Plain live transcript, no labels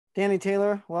Danny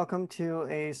Taylor, welcome to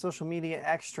a social media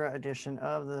extra edition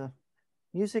of the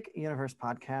Music Universe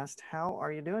podcast. How are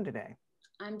you doing today?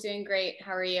 I'm doing great.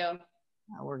 How are you?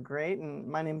 We're great, and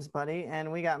my name's Buddy,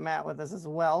 and we got Matt with us as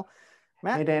well.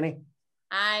 Matt? Hey, Danny.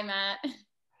 Hi, Matt.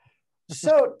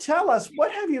 So tell us,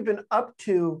 what have you been up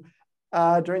to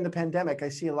during the pandemic? I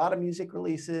see a lot of music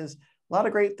releases, a lot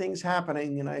of great things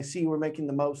happening, and I see we're making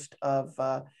the most of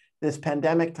this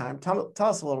pandemic time. Tell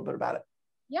us a little bit about it.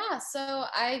 Yeah, so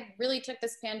I really took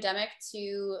this pandemic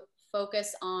to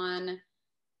focus on,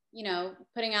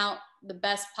 putting out the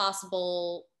best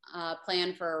possible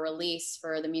plan for a release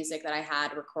for the music that I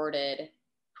had recorded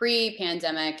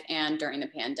pre-pandemic and during the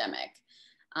pandemic.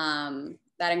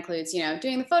 That includes,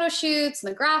 doing the photo shoots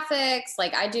and the graphics.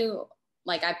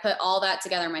 I put all that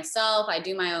together myself. I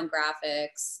do my own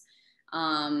graphics,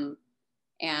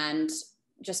 and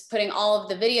just putting all of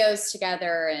the videos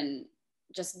together and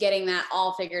just getting that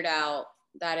all figured out.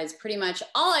 That is pretty much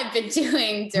all I've been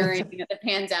doing during the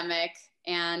pandemic.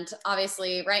 And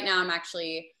obviously right now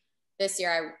this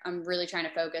year, I'm really trying to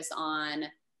focus on,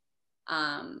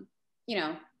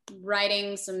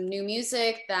 writing some new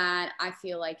music that I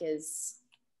feel like is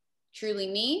truly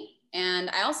me. And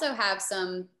I also have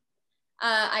some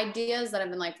ideas that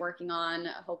I've been working on,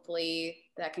 hopefully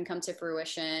that can come to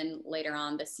fruition later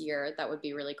on this year. That would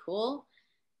be really cool.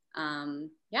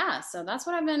 So that's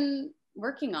what I've been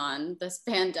working on this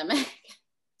pandemic.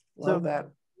 Love that.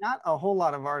 Not a whole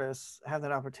lot of artists have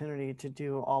that opportunity to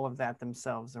do all of that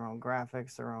themselves, their own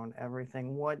graphics, their own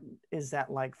everything. What is that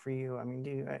like for you? I mean,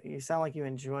 you sound like you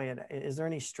enjoy it. Is there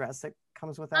any stress that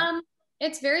comes with that?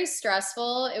 It's very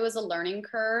stressful. It was a learning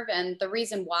curve. And the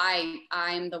reason why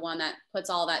I'm the one that puts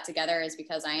all that together is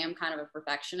because I am kind of a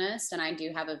perfectionist and I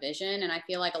do have a vision. And I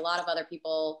feel like a lot of other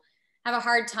people have a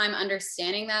hard time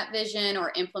understanding that vision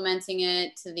or implementing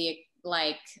it to the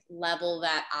level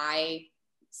that I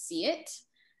see it.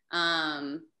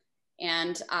 And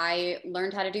I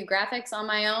learned how to do graphics on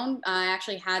my own. I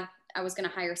was going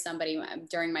to hire somebody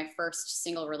during my first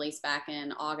single release back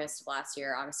in August of last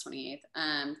year, August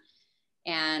 28th.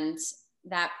 And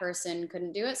that person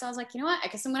couldn't do it. So I was like, you know what, I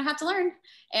guess I'm going to have to learn.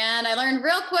 And I learned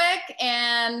real quick,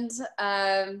 and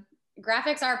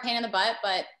graphics are a pain in the butt,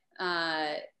 but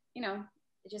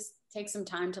it just takes some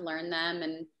time to learn them.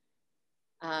 And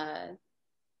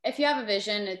if you have a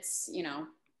vision,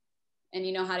 and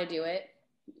you know how to do it,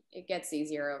 it gets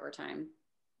easier over time.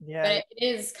 Yeah. But it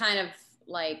is kind of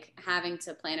like having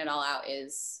to plan it all out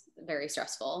is very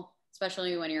stressful,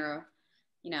 especially when you're,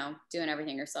 doing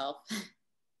everything yourself.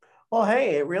 Well,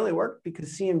 hey, it really worked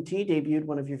because CMT debuted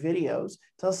one of your videos.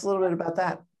 Tell us a little bit about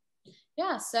that.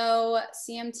 Yeah, so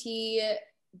CMT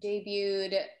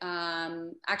debuted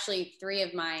actually 3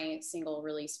 of my single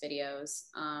release videos.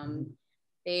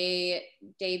 They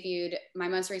debuted my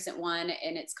most recent one,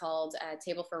 and it's called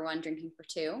Table for One, Drinking for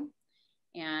Two.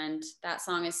 And that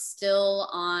song is still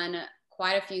on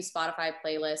quite a few Spotify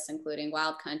playlists, including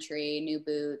Wild Country, New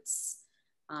Boots,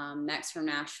 Next from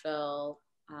Nashville,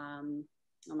 oh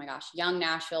my gosh, Young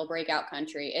Nashville, Breakout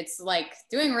Country. It's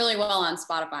doing really well on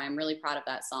Spotify. I'm really proud of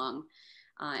that song.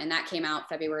 And that came out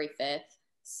February 5th.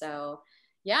 So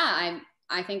yeah,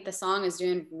 I think the song is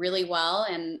doing really well.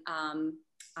 And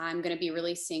I'm going to be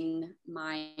releasing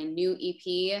my new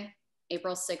EP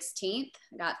April 16th.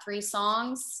 I got 3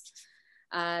 songs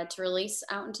to release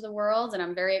out into the world, and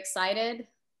I'm very excited.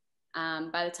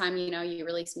 By the time you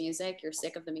release music, you're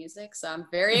sick of the music. So I'm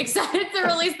very excited to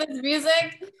release this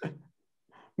music.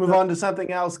 Move on to something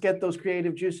else, get those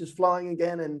creative juices flowing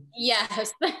again. And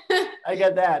yes. I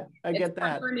get that. I get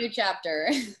that. For a new chapter.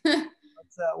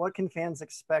 What can fans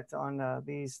expect on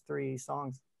these 3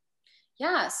 songs?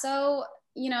 Yeah, so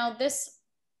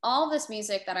all this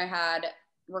music that I had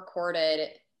recorded,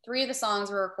 3 of the songs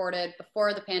were recorded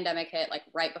before the pandemic hit,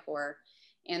 right before,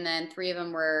 and then 3 of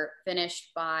them were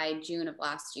finished by June of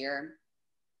last year.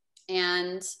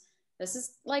 And this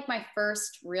is my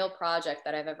first real project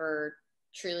that I've ever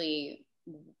truly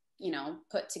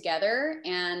put together.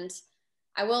 And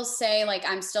I will say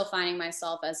I'm still finding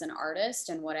myself as an artist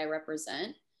and what I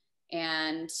represent.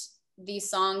 And these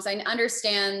songs, I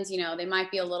understand, they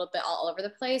might be a little bit all over the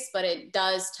place, but it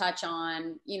does touch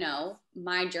on,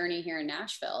 my journey here in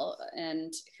Nashville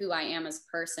and who I am as a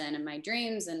person and my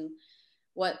dreams and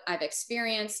what I've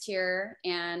experienced here.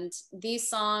 And these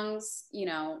songs, they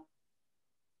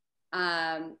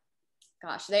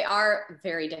are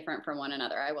very different from one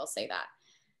another. I will say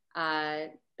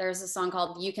that. There's a song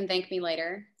called You Can Thank Me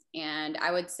Later, and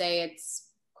I would say it's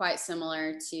quite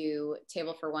similar to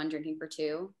Table for One, Drinking for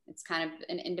Two. It's kind of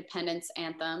an independence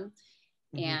anthem.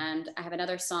 Mm-hmm. And I have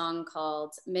another song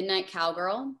called Midnight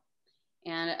Cowgirl.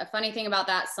 And a funny thing about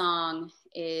that song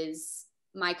is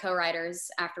my co-writers,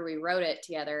 after we wrote it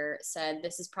together, said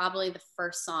this is probably the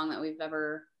first song that we've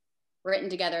ever written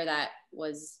together that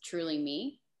was truly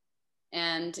me.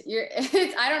 And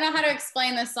I don't know how to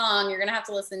explain this song. You're gonna have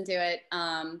to listen to it.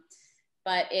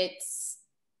 But it's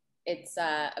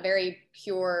a very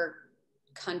pure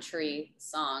country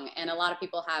song, and a lot of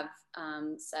people have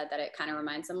said that it kind of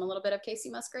reminds them a little bit of Casey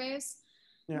Musgraves.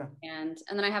 Yeah. And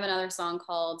then I have another song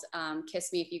called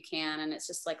Kiss Me If You Can, and it's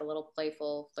just like a little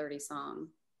playful, flirty song.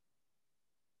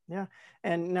 Yeah.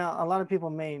 And now a lot of people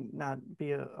may not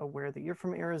be aware that you're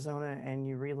from Arizona and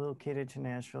you relocated to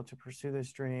Nashville to pursue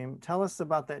this dream. Tell us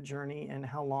about that journey and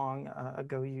how long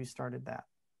ago you started that.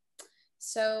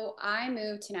 So I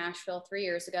moved to Nashville 3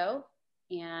 years ago,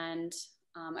 and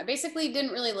I basically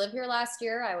didn't really live here last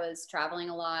year. I was traveling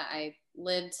a lot. I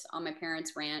lived on my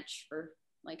parents' ranch for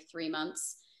like 3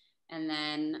 months. And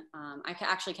then I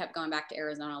actually kept going back to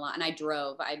Arizona a lot, and I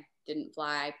drove. I didn't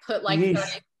fly.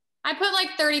 I put like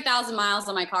 30,000 miles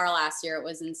on my car last year. It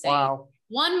was insane. Wow.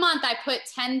 1 month I put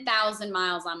 10,000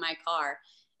 miles on my car.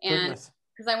 And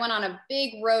because I went on a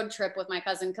big road trip with my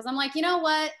cousin, because I'm like, you know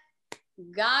what?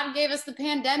 God gave us the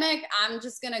pandemic. I'm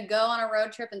just going to go on a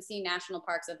road trip and see national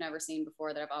parks I've never seen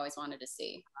before that I've always wanted to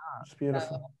see. It's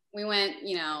beautiful. So we went,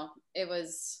 it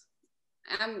was,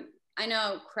 I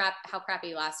know how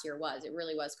crappy last year was. It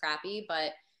really was crappy,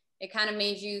 but it kind of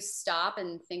made you stop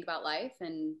and think about life.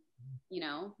 And,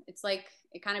 it's like,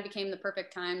 it kind of became the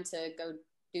perfect time to go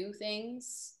do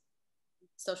things,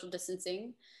 social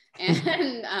distancing.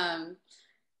 And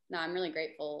no, I'm really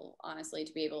grateful, honestly,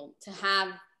 to be able to have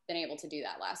been able to do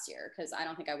that last year, because I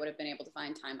don't think I would have been able to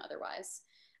find time otherwise.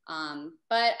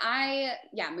 But I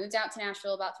moved out to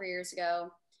Nashville about 3 years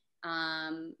ago.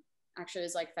 Actually, it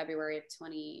was like February of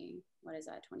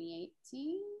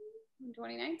 2018,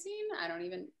 2019? I don't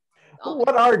even.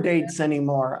 What are dates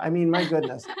anymore? I mean, my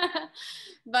goodness.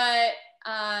 But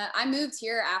I moved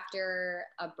here after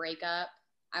a breakup.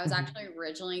 I was actually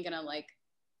originally going to like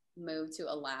move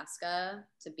to Alaska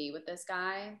to be with this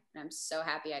guy, and I'm so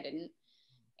happy I didn't.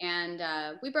 And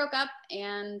we broke up,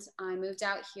 and I moved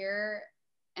out here,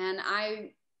 and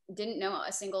I didn't know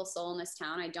a single soul in this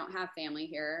town. I don't have family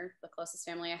here. The closest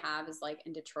family I have is like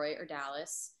in Detroit or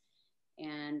Dallas.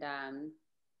 And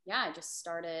I just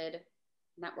started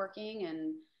networking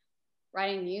and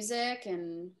writing music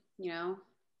and,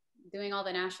 doing all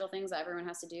the Nashville things that everyone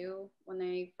has to do when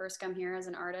they first come here as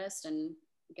an artist, and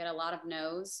get a lot of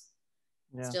no's.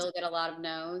 Yeah. Still get a lot of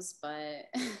no's, but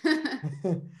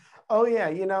oh yeah,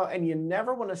 and you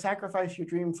never want to sacrifice your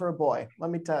dream for a boy.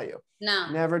 Let me tell you. No.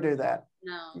 Never do that.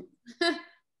 No.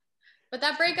 But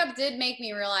that breakup did make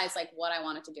me realize like what I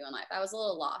wanted to do in life. I was a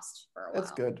little lost for a while.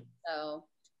 That's good. So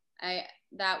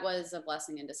that was a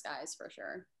blessing in disguise for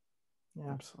sure.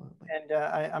 Yeah, absolutely. And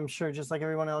I'm sure, just like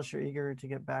everyone else, you're eager to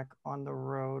get back on the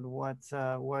road. What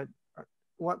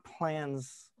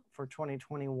plans for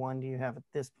 2021 do you have at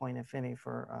this point, if any,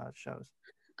 for shows?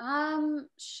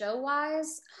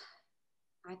 Show-wise,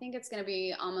 I think it's going to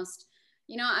be almost,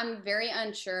 I'm very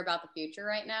unsure about the future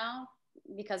right now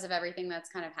because of everything that's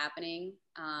kind of happening.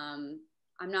 I'm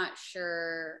not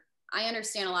sure. I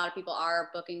understand a lot of people are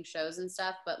booking shows and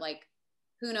stuff, but like,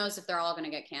 who knows if they're all going to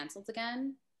get canceled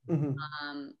again? Mm-hmm.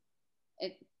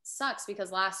 It sucks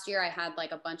because last year I had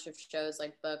like a bunch of shows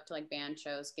like booked, like band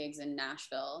shows, gigs in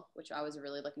Nashville, which I was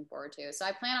really looking forward to. So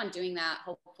I plan on doing that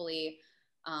hopefully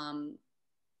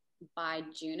by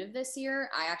June of this year.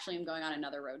 I actually am going on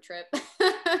another road trip.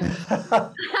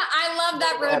 I love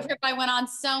that road trip I went on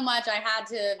so much. I had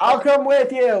to. I'll come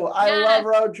with you. I love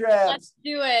road trips. Let's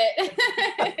do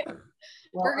it.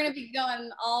 Well, we're going to be going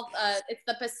it's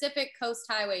the Pacific Coast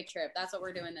Highway trip. That's what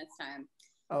we're doing this time.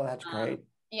 Oh, that's great.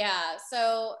 Yeah.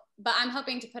 So, but I'm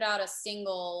hoping to put out a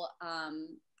single,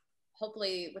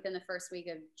 hopefully within the first week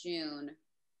of June.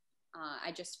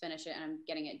 I just finished it and I'm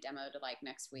getting it demoed like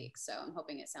next week. So I'm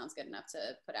hoping it sounds good enough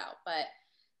to put out. But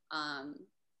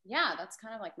that's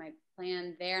kind of like my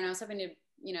plan there. And I was hoping to,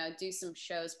 do some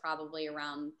shows probably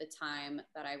around the time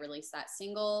that I release that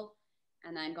single,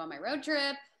 and then go on my road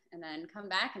trip and then come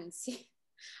back and see.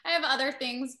 I have other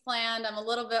things planned. I'm a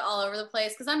little bit all over the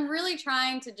place because I'm really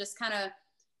trying to just kind of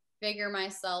figure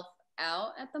myself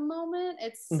out at the moment.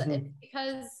 It's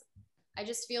because I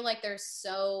just feel like there's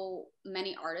so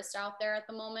many artists out there at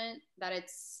the moment that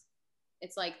it's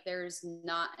like there's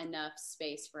not enough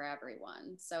space for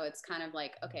everyone. So it's kind of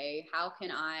like, okay, how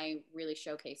can I really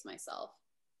showcase myself?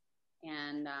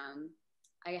 And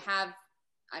I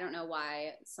don't know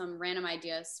why, some random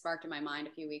idea sparked in my mind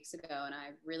a few weeks ago, and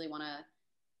I really want to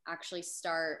actually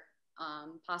start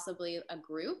possibly a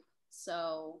group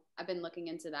So I've been looking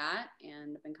into that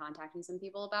and I've been contacting some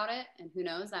people about it. And who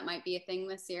knows, that might be a thing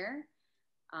this year.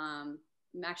 I'm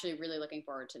actually really looking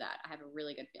forward to that. I have a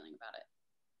really good feeling about it.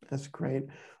 That's great.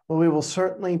 Well, we will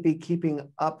certainly be keeping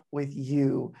up with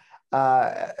you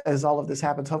as all of this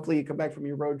happens. Hopefully you come back from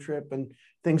your road trip and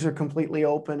things are completely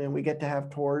open and we get to have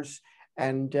tours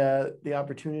and the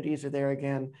opportunities are there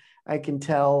again. I can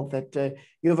tell that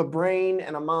you have a brain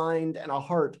and a mind and a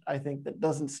heart, I think, that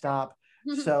doesn't stop.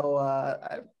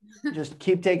 So just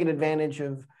keep taking advantage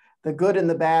of the good and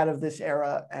the bad of this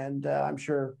era. And I'm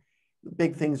sure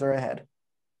big things are ahead.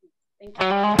 Thank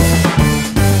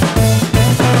you.